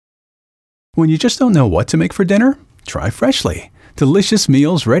When you just don't know what to make for dinner, try Freshly. Delicious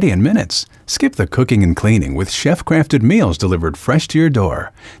meals ready in minutes. Skip the cooking and cleaning with chef-crafted meals delivered fresh to your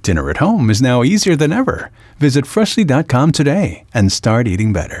door. Dinner at home is now easier than ever. Visit Freshly.com today and start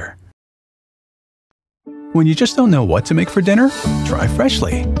eating better. When you just don't know what to make for dinner, try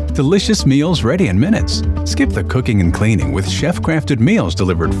Freshly. Delicious meals ready in minutes. Skip the cooking and cleaning with chef-crafted meals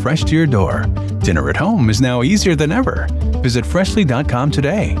delivered fresh to your door. Dinner at home is now easier than ever. Visit Freshly.com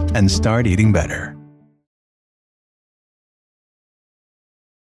today and start eating better.